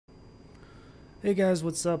Hey guys,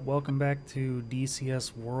 what's up? Welcome back to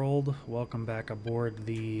DCS World. Welcome back aboard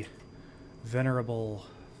the venerable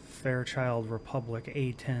Fairchild Republic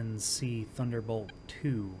A-10C Thunderbolt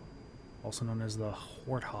II, also known as the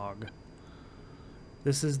Warthog.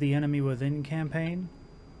 This is the Enemy Within campaign,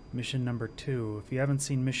 mission number 2. If you haven't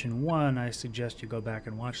seen mission 1, I suggest you go back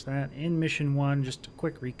and watch that. In mission 1, just a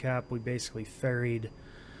quick recap, we basically ferried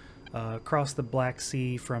across the Black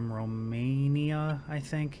Sea from Romania, I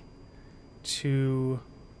think, to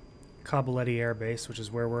Kabuleti Air Base, which is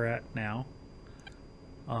where we're at now.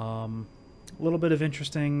 A little bit of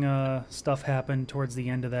interesting stuff happened towards the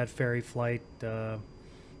end of that ferry flight.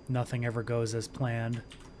 Nothing ever goes as planned,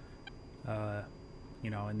 you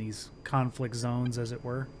know, in these conflict zones, as it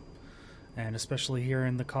were. And especially here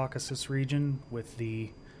in the Caucasus region, with the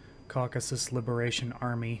Caucasus Liberation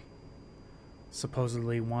Army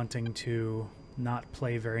supposedly wanting to not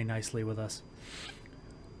play very nicely with us.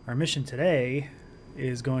 Our mission today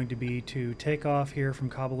is going to be to take off here from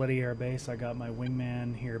Kabuleti Air Base. I got my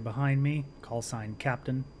wingman here behind me, call sign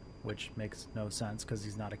Captain, which makes no sense because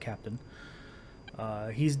he's not a captain.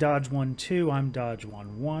 He's Dodge 1-2, I'm Dodge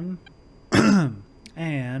 1-1.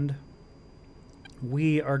 And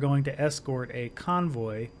we are going to escort a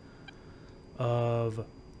convoy of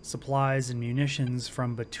supplies and munitions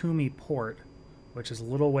from Batumi Port, which is a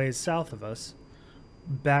little ways south of us,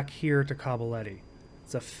 back here to Kabuleti.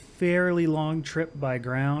 It's a fairly long trip by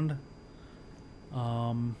ground,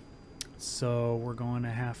 so we're going to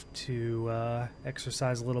have to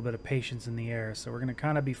exercise a little bit of patience in the air. So we're going to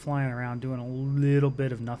kind of be flying around doing a little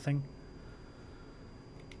bit of nothing.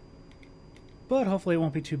 But hopefully it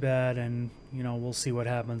won't be too bad, and, you know, we'll see what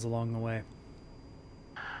happens along the way.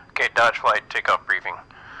 Okay, Dodge Flight, takeoff briefing.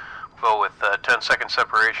 Well, with 10-second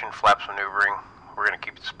separation, flaps maneuvering. We're going to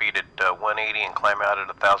keep the speed at 180 and climb out at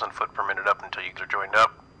 1,000 foot per minute up until you get joined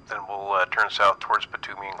up. Then we'll turn south towards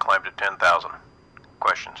Batumi and climb to 10,000.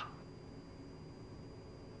 Questions?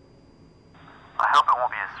 I hope it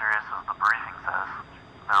won't be as serious as the briefing says,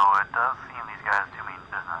 though it does seem these guys do mean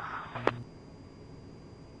business.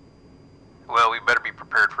 Well, we better be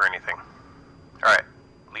prepared for anything. Alright,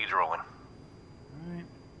 leads rolling. Alright.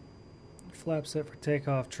 Flap set for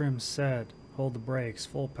takeoff, trim set. Hold the brakes,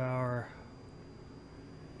 full power.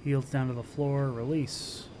 Heels down to the floor,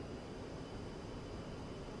 release.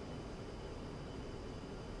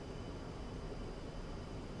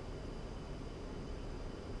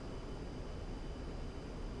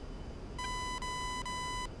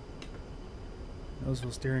 Nose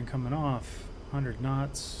wheel steering coming off. 100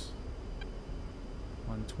 knots.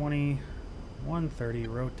 120. 130,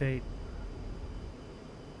 rotate.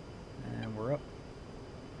 And we're up.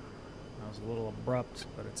 That was a little abrupt,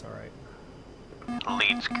 but it's alright.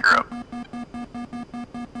 Leads, gear up.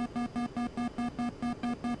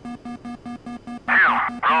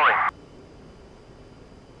 Rolling.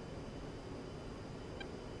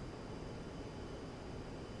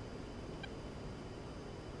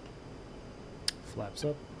 Flaps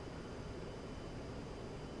up.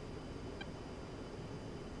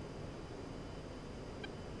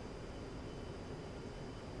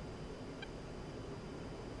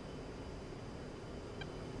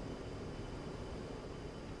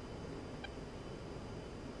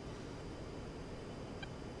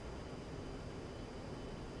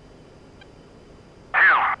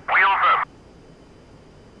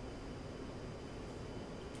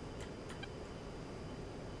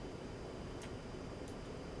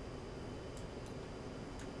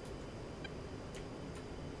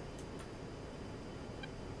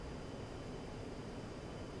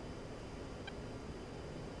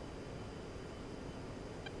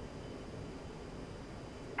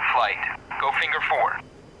 Flight, go finger 4.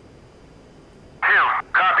 2,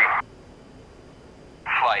 copy.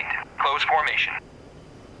 Flight, close formation.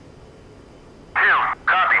 2,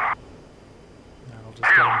 copy. That'll just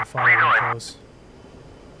get him to follow in close.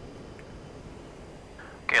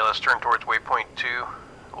 Okay, let's turn towards waypoint 2.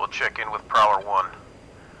 We'll check in with Prowler 1.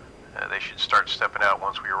 They should start stepping out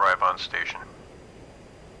once we arrive on station.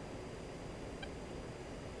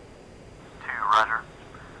 2, roger.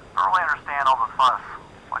 I don't really understand all the fuss.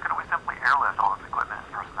 Why couldn't we simply airlift all this equipment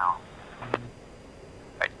and personnel?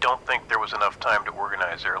 I don't think there was enough time to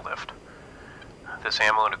organize airlift. This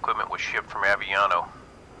ammo and equipment was shipped from Aviano.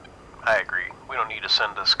 I agree. We don't need to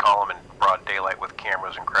send this column in broad daylight with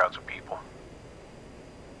cameras and crowds of people.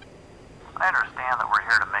 I understand that we're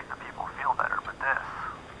here to make the people feel better, but this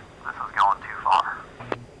is going too far.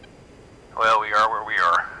 Well, we are where we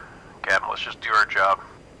are. Captain, let's just do our job.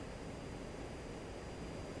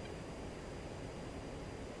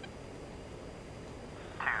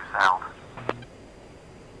 2 south.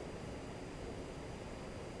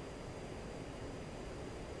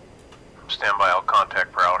 Stand by, I'll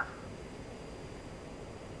contact Prowler.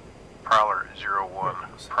 Prowler 01,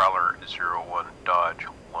 Prowler 01, Dodge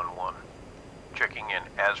 11. Checking in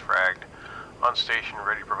as fragged. On station,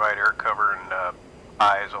 ready to provide air cover and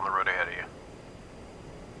eyes on the road ahead of you.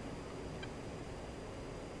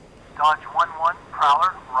 Dodge 11,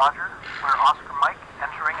 Prowler, roger. We're Oscar Mike,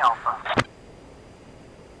 entering Alpha.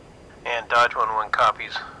 And Dodge 11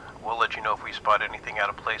 copies. We'll let you know if we spot anything out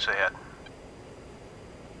of place ahead.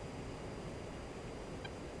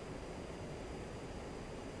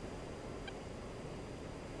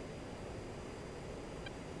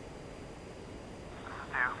 This is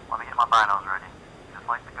Stu. Let me get my binos ready. Just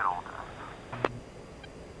like the good old days.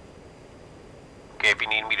 Okay, if you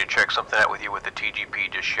need me to check something out with you with the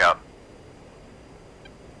TGP, just shout.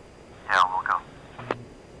 Yeah, we'll go.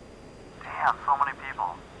 Damn, so many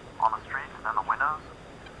people. On the streets and in the windows.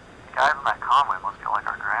 The guys in that convoy must feel like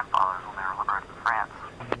our grandfathers when they were liberated in France.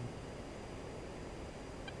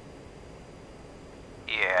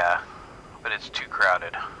 Yeah, but it's too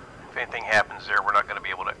crowded. If anything happens there, we're not going to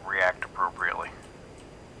be able to react appropriately.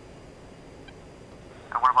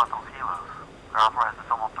 And what about those helos? They're authorized to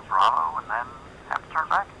film up to Bravo and then have to turn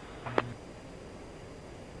back?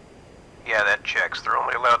 Yeah, that checks. They're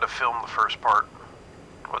only allowed to film the first part.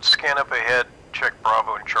 Let's scan up ahead, check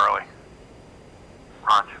Bravo and Charlie.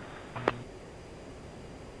 Roger.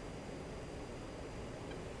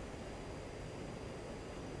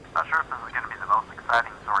 Not sure if this is going to be the most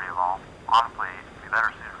exciting story of all. Honestly, it'd be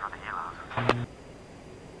better suited for the helos.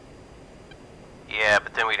 Yeah,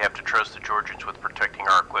 but then we'd have to trust the Georgians with protecting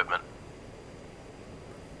our equipment.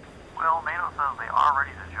 Well, NATO says they are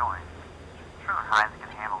ready to join. I'm sure their Heinz can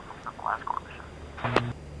handle some simple escort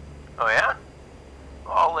mission. Oh yeah?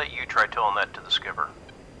 I'll let you try telling that to the skipper.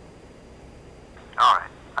 Alright,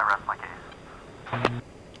 I rest my case.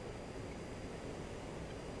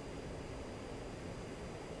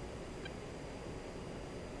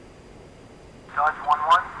 Dodge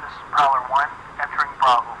 11, this is Prowler 1, entering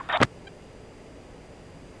Bravo.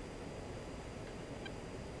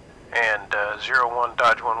 And 01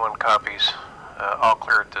 Dodge 11 copies. I'll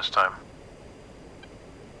clear it this time.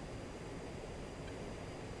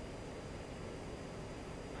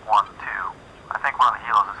 One, two. I think one of the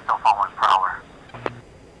helos is still following Prowler.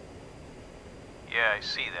 Yeah, I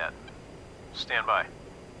see that. Stand by.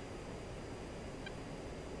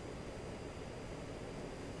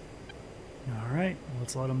 Alright,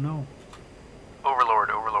 let's let them know. Overlord,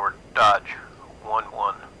 Dodge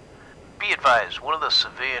 11. Be advised, one of the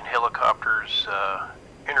civilian helicopters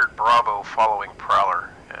entered Bravo following Prowler.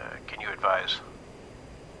 Can you advise?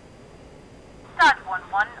 Dodge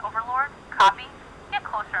 11, Overlord. Copy. Get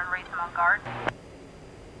closer and raise them on guard.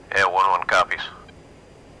 Yeah, 11 copies.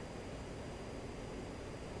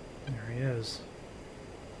 There he is.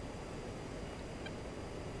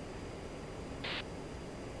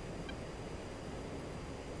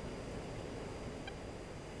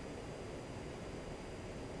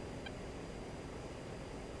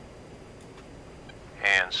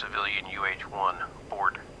 And civilian UH-1,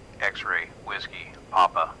 board, X-ray, Whiskey,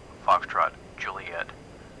 Papa, Foxtrot, Juliet.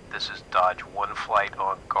 This is Dodge 1 flight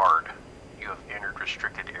on guard. You have entered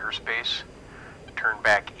restricted airspace. Turn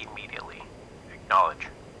back immediately. Acknowledge.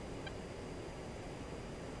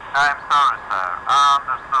 I'm sorry, sir.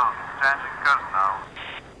 Understood. Changing course now.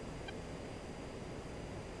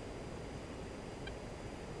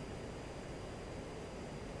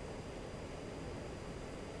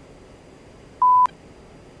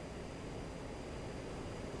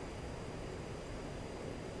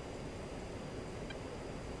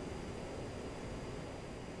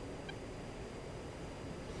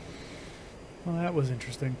 Well, that was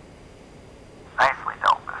interesting. Nicely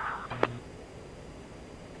dealt with.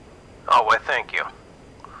 Oh, why thank you.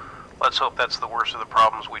 Let's hope that's the worst of the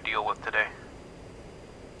problems we deal with today.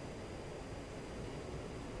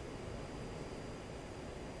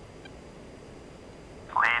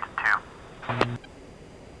 Lead 2.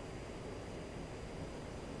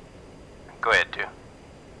 Go ahead, too.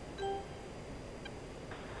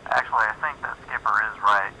 Actually, I think that skipper is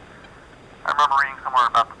right. I remember reading somewhere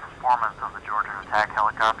about the performance of the Georgian attack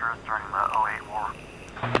helicopters during the '08 war.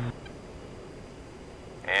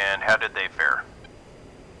 And how did they fare?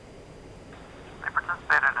 They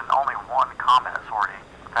participated in only one combat sortie,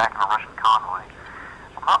 attacking a Russian convoy.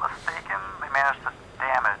 If I'm not mistaken, they managed to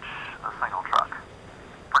damage a single truck.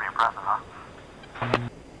 Pretty impressive, huh?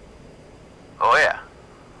 Oh yeah.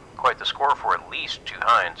 Quite the score for at least 2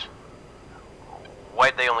 Heinz.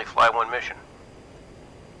 Why'd they only fly one mission?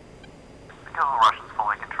 Because the Russians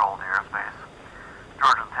fully controlled the airspace.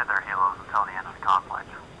 Georgians hid their helos until the end of the conflict.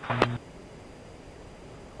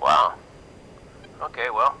 Wow. Okay,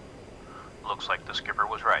 well, looks like the skipper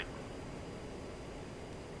was right.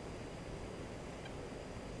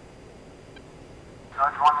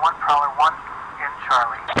 Dodge 1-1, Prowler 1, in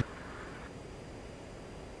Charlie.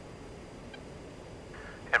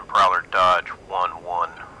 And Prowler Dodge 1-1,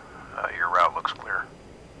 your route looks clear.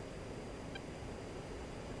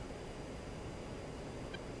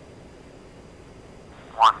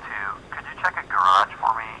 One, two. Could you check a garage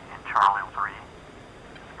for me in Charlie 3?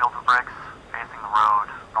 Built of bricks, facing the road,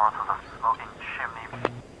 north of the smoking chimney.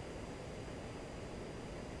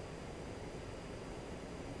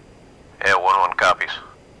 Yeah, 1-1 copies.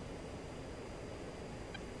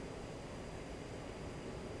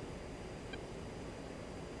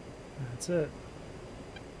 That's it.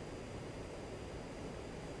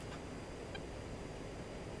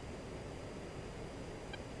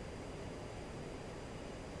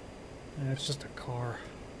 Yeah, it's just a car.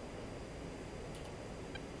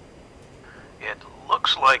 It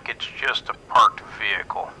looks like it's just a parked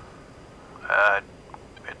vehicle.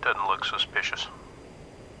 It doesn't look suspicious.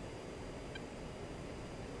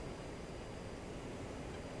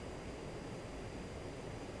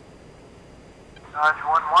 Dodge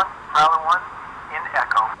 1-1, Prowler 1, in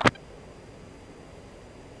Echo.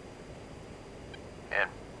 And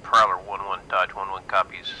Prowler 1-1, Dodge 1-1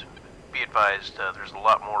 copies. Be advised, there's a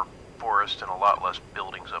lot more forest and a lot less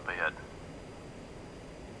buildings up ahead.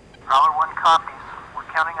 Prowler 1 copies. We're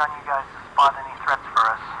counting on you guys to spot any threats for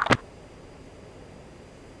us.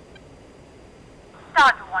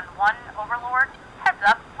 Dodge 1-1, Overlord. Heads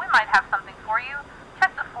up, we might have something for you.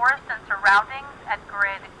 Check the forest and surroundings at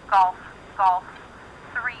grid Golf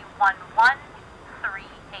 311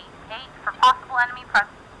 388 for possible enemy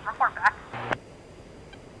presence. Report back.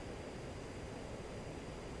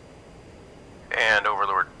 And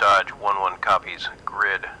Overlord Dodge 1-1 copies.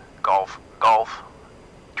 Grid Golf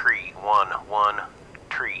 311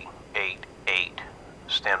 388.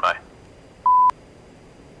 Stand by.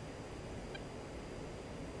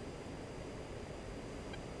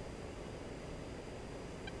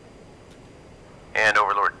 And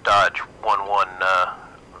Overlord Dodge 1-1,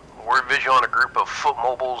 we're visual on a group of foot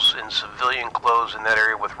mobiles in civilian clothes in that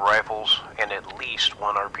area with rifles and at least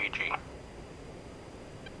one RPG.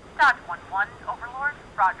 Dodge 1-1, Overlord.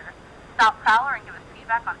 Roger. Stop Prowler and give us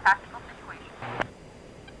feedback on tactical situation.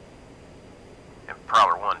 And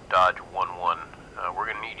Prowler 1, Dodge 1-1, we're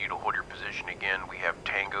going to need you to hold your position again. We have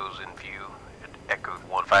tangos in view at Echo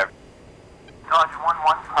 1-5. Dodge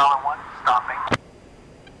 1-1, Prowler 1, stopping.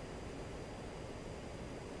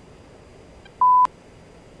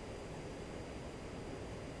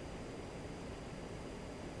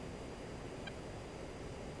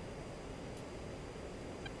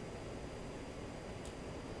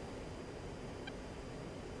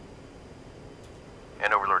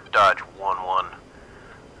 And Overlord Dodge 1-1.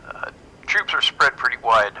 Troops are spread pretty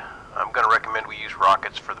wide. I'm going to recommend we use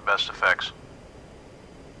rockets for the best effects.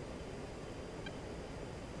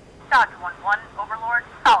 Dodge 1-1, Overlord.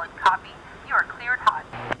 Solid copy. You are cleared hot.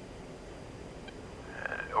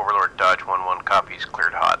 Overlord Dodge 1-1 copies,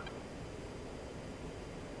 cleared hot.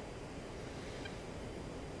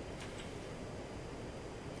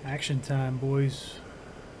 Action time, boys.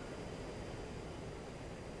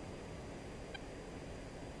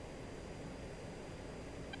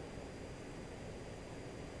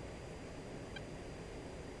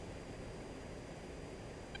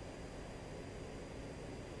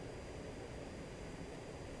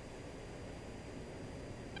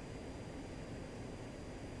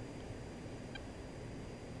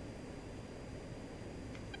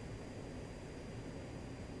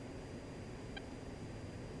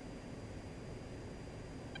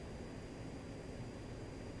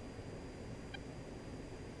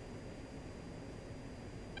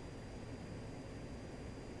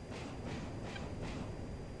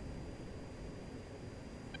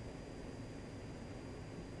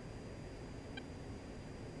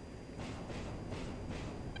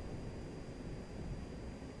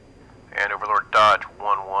 And Overlord Dodge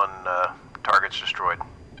 1-1, targets destroyed.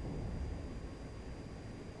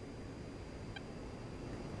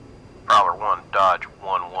 Prowler 1, Dodge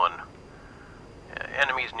 1-1.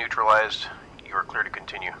 Enemies neutralized. You are clear to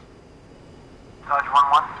continue. Dodge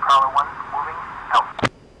 1-1, Prowler 1, moving, out.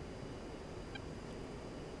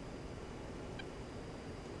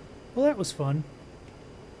 Well, that was fun.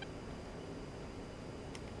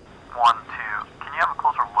 1, 2. Can you have a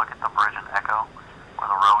closer look at the bridge in Echo, where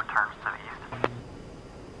the road turns to the east?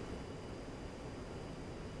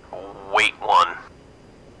 Wait 1.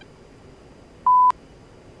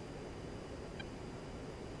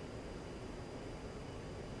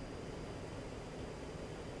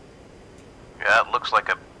 Yeah, it looks like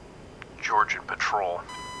a Georgian patrol.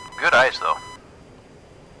 Good eyes, though.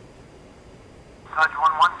 Dodge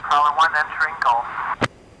 1-1, Prowler 1 entering Gulf.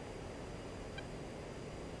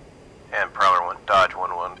 And Prowler 1, Dodge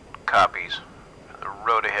 1-1, copies. The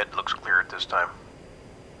road ahead looks clear at this time.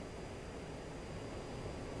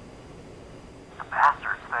 The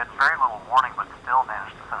bastards, they had very little warning but still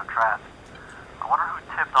managed to set a trap. I wonder who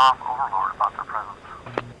tipped off Overlord about their presence.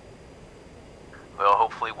 Well,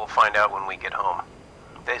 hopefully we'll find out when we get home.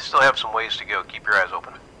 They still have some ways to go. Keep your eyes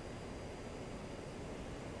open.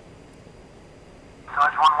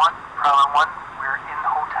 Dodge 1-1, Prowler 1, we're in the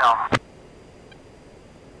hotel.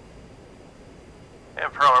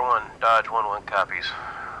 And Prowler 1, Dodge 1-1, copies.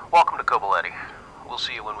 Welcome to Kobaletti. We'll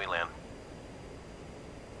see you when we land.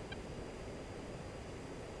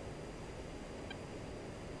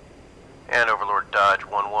 And Overlord Dodge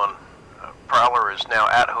 1-1. Prowler is now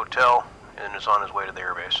at hotel and is on his way to the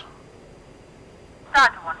airbase.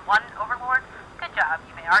 Dodge 1-1, Overlord. Good job.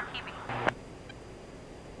 You may RTB.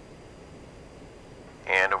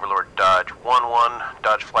 And Overlord Dodge 1-1.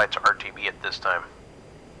 Dodge flights RTB at this time.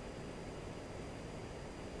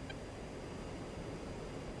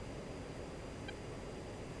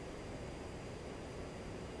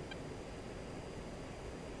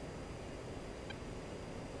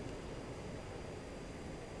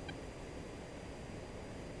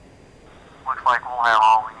 Looks like we'll have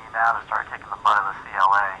all we need now to start kicking the butt of the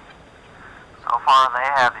CLA. So far, they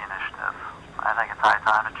have the initiative. I think it's high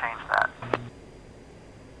time to change that.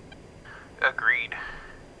 Agreed.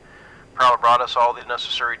 Prowler brought us all the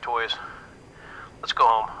necessary toys. Let's go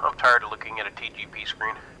home. I'm tired of looking at a TGP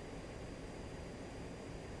screen.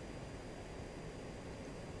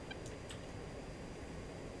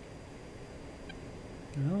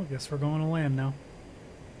 Well, I guess we're going to land now.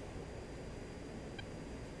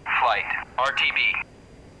 Flight, RTB.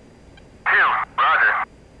 2, roger.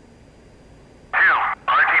 2,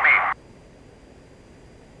 RTB.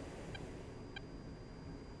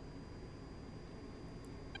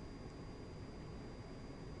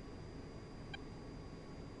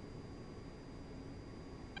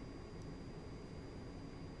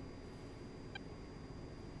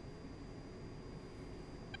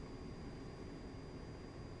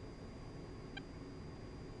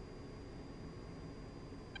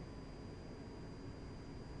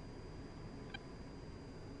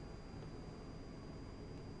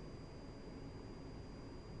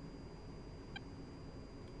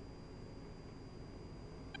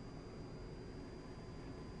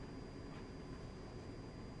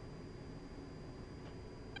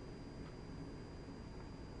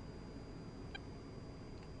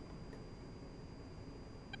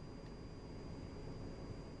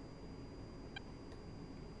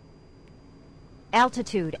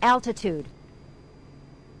 Altitude, altitude.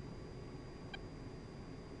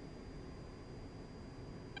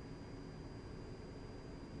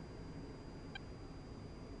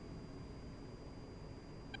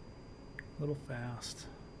 A little fast.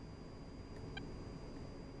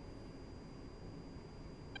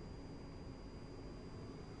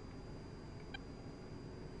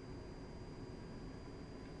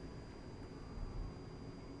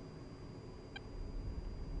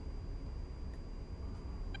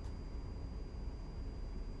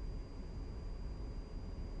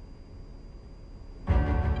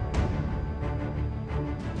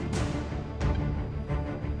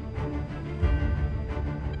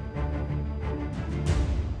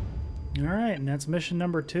 Alright, and that's mission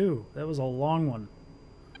number 2. That was a long one.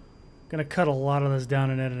 Gonna cut a lot of this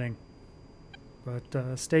down in editing.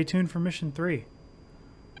 But stay tuned for mission 3.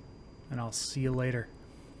 And I'll see you later.